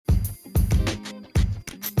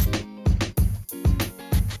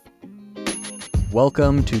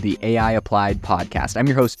Welcome to the AI Applied podcast. I'm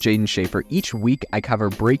your host, Jaden Schaefer. Each week, I cover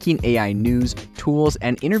breaking AI news, tools,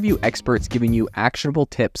 and interview experts giving you actionable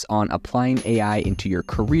tips on applying AI into your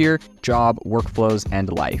career, job, workflows,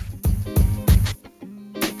 and life.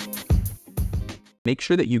 Make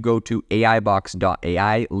sure that you go to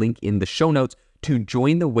aibox.ai, link in the show notes, to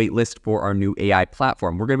join the waitlist for our new AI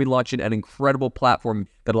platform. We're going to be launching an incredible platform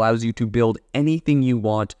that allows you to build anything you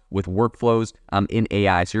want with workflows in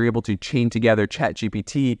AI. So you're able to chain together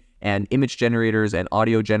ChatGPT and image generators and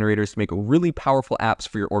audio generators to make really powerful apps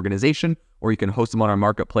for your organization, or you can host them on our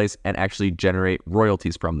marketplace and actually generate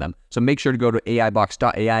royalties from them. So make sure to go to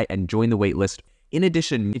aibox.ai and join the waitlist. In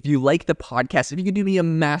addition, if you like the podcast, if you could do me a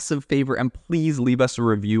massive favor and please leave us a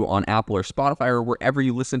review on Apple or Spotify or wherever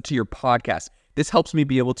you listen to your podcast. This helps me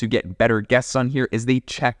be able to get better guests on here as they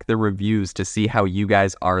check the reviews to see how you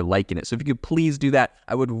guys are liking it. So if you could please do that,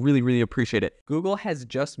 I would really appreciate it. Google has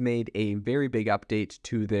just made a very big update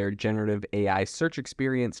to their generative AI search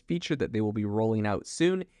experience feature that they will be rolling out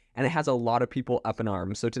soon, and it has a lot of people up in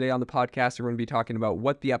arms. So today on the podcast, we're going to be talking about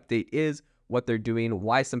what the update is, what they're doing,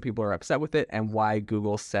 why some people are upset with it, and why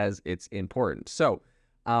Google says it's important. So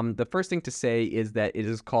the first thing to say is that it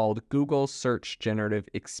is called Google Search Generative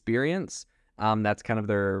Experience. That's kind of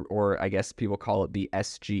their, or I guess people call it the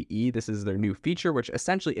SGE. This is their new feature, which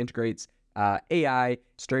essentially integrates AI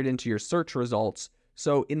straight into your search results.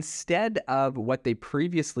 So instead of what they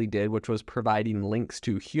previously did, which was providing links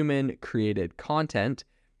to human-created content,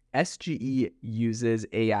 SGE uses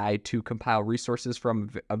AI to compile resources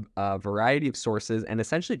from a variety of sources and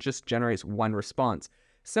essentially just generates one response.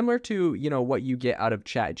 Similar to, what you get out of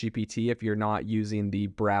ChatGPT if you're not using the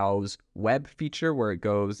browse web feature where it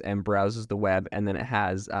goes and browses the web and then it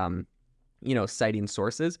has, citing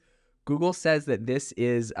sources. Google says that this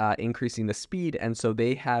is increasing the speed, and so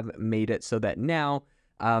they have made it so that now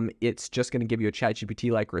it's just going to give you a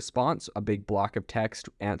ChatGPT-like response, a big block of text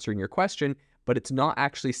answering your question, but it's not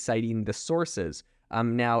actually citing the sources.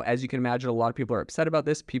 Now, as you can imagine, a lot of people are upset about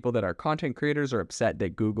this. People that are content creators are upset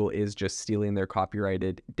that Google is just stealing their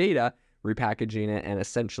copyrighted data, repackaging it, and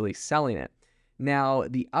essentially selling it. Now,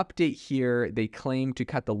 the update here, they claim to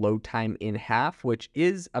cut the load time in half, which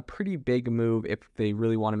is a pretty big move if they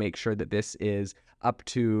really want to make sure that this is up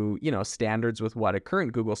to, standards with what a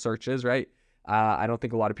current Google search is, right? I don't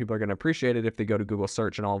think a lot of people are going to appreciate it if they go to Google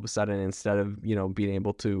search and all of a sudden, instead of, being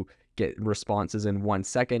able to get responses in 1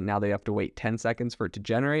 second, now they have to wait 10 seconds for it to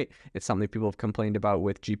generate. It's something people have complained about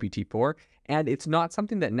with GPT-4, and it's not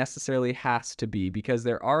something that necessarily has to be, because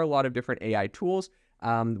there are a lot of different AI tools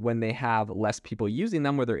when they have less people using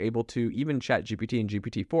them, where they're able to, even ChatGPT and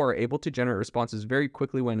GPT-4 are able to generate responses very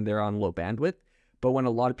quickly when they're on low bandwidth. But when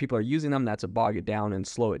a lot of people are using them, that's a bog it down and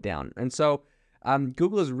slow it down. And so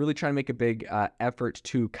Google is really trying to make a big effort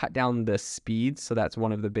to cut down the speed. So that's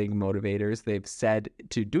one of the big motivators they've said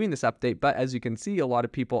to doing this update. But as you can see, a lot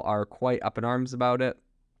of people are quite up in arms about it.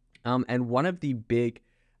 And one of the big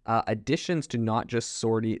additions to not just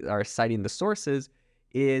citing the sources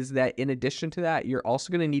is that in addition to that, you're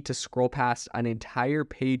also going to need to scroll past an entire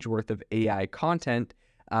page worth of AI content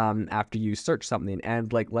after you search something.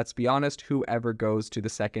 And let's be honest, whoever goes to the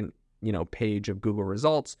second page of Google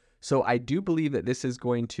results. So I do believe that this is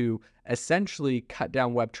going to essentially cut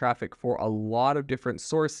down web traffic for a lot of different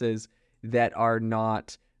sources that are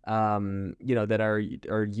not, that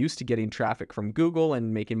are used to getting traffic from Google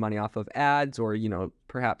and making money off of ads, or,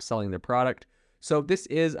 perhaps selling their product. So this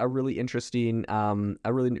is a really interesting new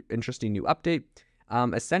update.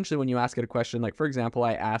 Essentially, when you ask it a question, like for example,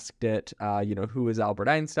 I asked it, who is Albert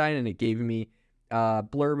Einstein, and it gave me a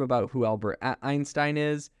blurb about who Albert Einstein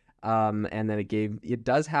is. And then it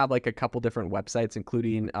does have a couple different websites,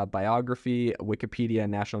 including a biography, Wikipedia,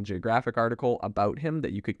 National Geographic article about him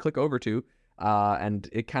that you could click over to. And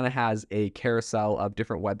it kind of has a carousel of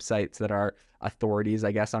different websites that are authorities,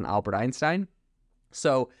 I guess, on Albert Einstein.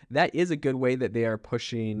 So that is a good way that they are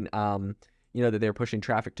pushing, that they're pushing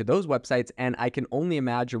traffic to those websites. And I can only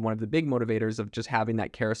imagine one of the big motivators of just having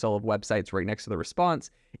that carousel of websites right next to the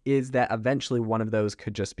response is that eventually one of those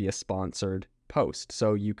could just be a sponsored post.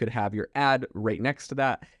 So you could have your ad right next to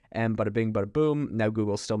that, and bada bing, bada boom, now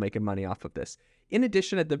Google's still making money off of this. In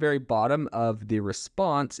addition, at the very bottom of the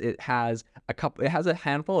response, it has a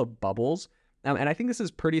handful of bubbles. And I think this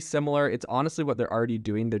is pretty similar. It's honestly what they're already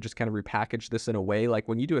doing. They're just kind of repackaged this in a way. Like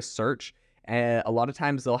when you do a search, a lot of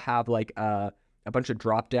times they'll have a bunch of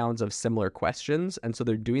drop downs of similar questions. And so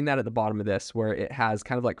they're doing that at the bottom of this, where it has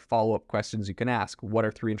kind of like follow-up questions you can ask. What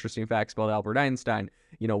are 3 interesting facts about Albert Einstein?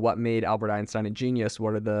 What made Albert Einstein a genius?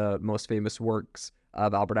 What are the most famous works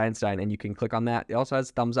of Albert Einstein? And you can click on that. It also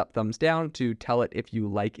has thumbs up, thumbs down to tell it if you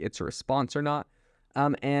like its response or not.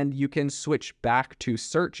 And you can switch back to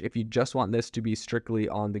search if you just want this to be strictly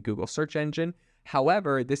on the Google search engine.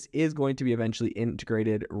 However, this is going to be eventually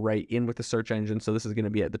integrated right in with the search engine. So this is going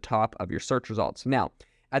to be at the top of your search results. Now,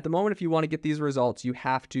 at the moment, if you want to get these results, you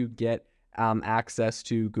have to get access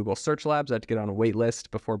to Google Search Labs. I have to get on a wait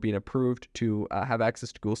list before being approved to have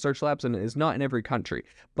access to Google Search Labs, and it is not in every country.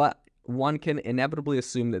 But one can inevitably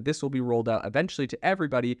assume that this will be rolled out eventually to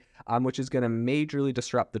everybody, which is going to majorly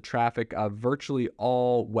disrupt the traffic of virtually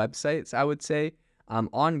all websites, I would say.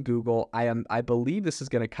 On Google, I believe this is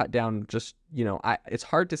going to cut down just, it's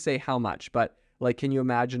hard to say how much, but like, can you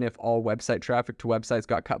imagine if all website traffic to websites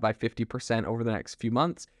got cut by 50% over the next few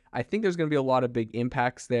months? I think there's going to be a lot of big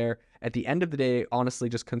impacts there. At the end of the day, honestly,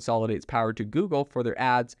 just consolidates power to Google for their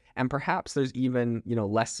ads, and perhaps there's even,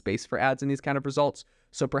 less space for ads in these kind of results.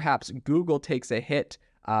 So perhaps Google takes a hit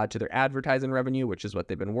to their advertising revenue, which is what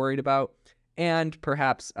they've been worried about, and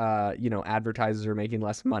perhaps advertisers are making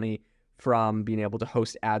less money from being able to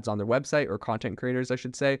host ads on their website, or content creators, I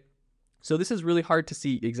should say. So this is really hard to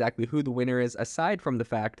see exactly who the winner is, aside from the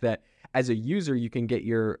fact that as a user, you can get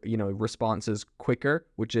your responses quicker,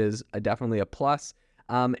 which is definitely a plus.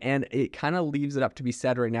 And it kind of leaves it up to be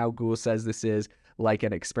said right now. Google says this is like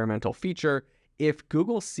an experimental feature. If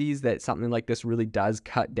Google sees that something like this really does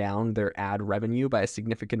cut down their ad revenue by a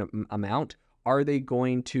significant amount, are they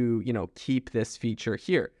going to keep this feature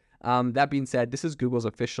here? That being said, this is Google's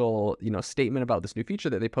official statement about this new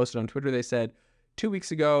feature that they posted on Twitter. They said, 2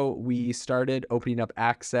 weeks ago, we started opening up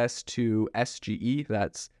access to SGE,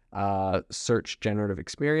 that's Search Generative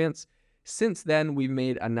Experience. Since then, we've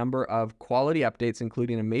made a number of quality updates,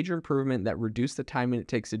 including a major improvement that reduced the time it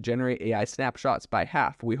takes to generate AI snapshots by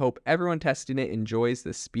half. We hope everyone testing it enjoys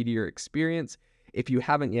this speedier experience. If you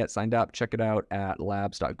haven't yet signed up, check it out at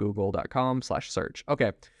labs.google.com/search.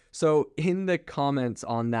 Okay, so in the comments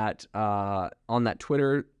on that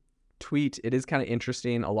Twitter tweet, it is kind of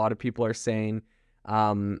interesting. A lot of people are saying,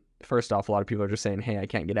 first off, a lot of people are just saying, hey, I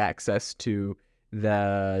can't get access to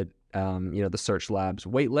the the Search Labs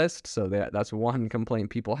waitlist. So that's one complaint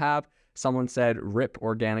people have. Someone said, rip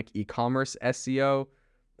organic e-commerce SEO.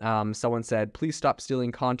 Someone said, please stop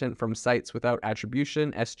stealing content from sites without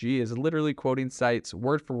attribution. SGE is literally quoting sites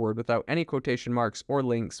word for word without any quotation marks or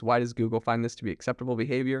links. Why does Google find this to be acceptable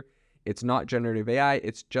behavior? It's not generative AI.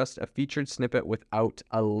 It's just a featured snippet without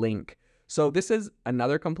a link. So this is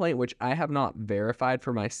another complaint which I have not verified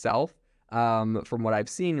for myself. From what I've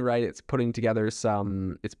seen, right, it's putting together stuff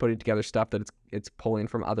that it's pulling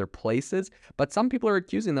from other places. But some people are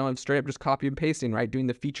accusing them of straight up just copy and pasting, right, doing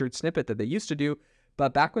the featured snippet that they used to do.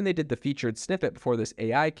 But back when they did the featured snippet before this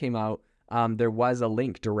AI came out, there was a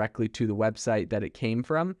link directly to the website that it came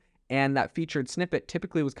from. And that featured snippet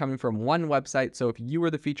typically was coming from one website. So if you were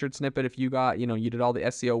the featured snippet, if you got, you did all the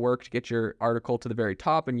SEO work to get your article to the very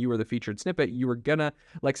top and you were the featured snippet, you were gonna,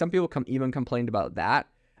 like, some people even complained about that.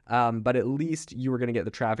 But at least you were going to get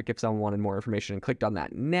the traffic if someone wanted more information and clicked on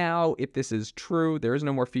that. Now, if this is true, there is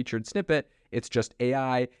no more featured snippet. It's just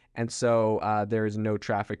AI. And so there is no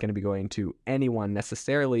traffic going to be going to anyone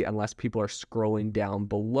necessarily unless people are scrolling down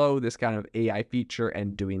below this kind of AI feature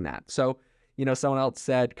and doing that. So, someone else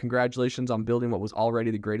said, congratulations on building what was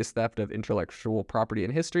already the greatest theft of intellectual property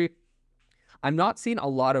in history. I'm not seeing a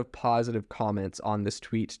lot of positive comments on this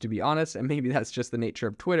tweet, to be honest, and maybe that's just the nature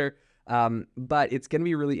of Twitter. But it's going to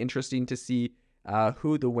be really interesting to see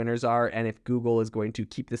who the winners are and if Google is going to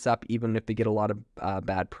keep this up, even if they get a lot of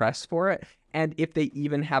bad press for it, and if they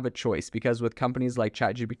even have a choice. Because with companies like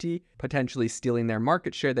ChatGPT potentially stealing their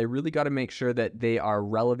market share, they really got to make sure that they are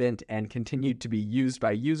relevant and continue to be used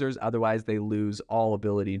by users. Otherwise, they lose all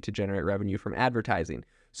ability to generate revenue from advertising.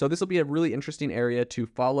 So this will be a really interesting area to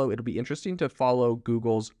follow. It'll be interesting to follow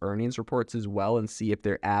Google's earnings reports as well and see if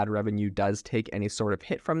their ad revenue does take any sort of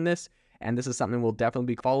hit from this. And this is something we'll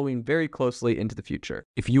definitely be following very closely into the future.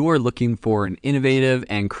 If you are looking for an innovative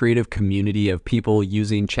and creative community of people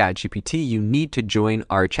using ChatGPT, you need to join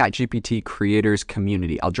our ChatGPT creators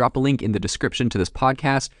community. I'll drop a link in the description to this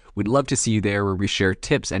podcast. We'd love to see you there, where we share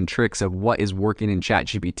tips and tricks of what is working in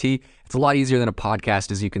ChatGPT. It's a lot easier than a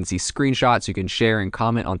podcast, as you can see screenshots, you can share and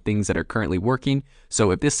comment on things that are currently working.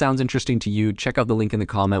 So if this sounds interesting to you, check out the link in the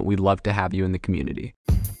comment. We'd love to have you in the community.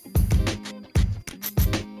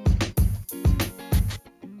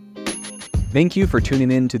 Thank you for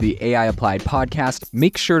tuning in to the AI Applied podcast.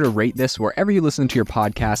 Make sure to rate this wherever you listen to your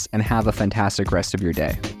podcasts and have a fantastic rest of your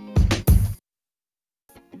day.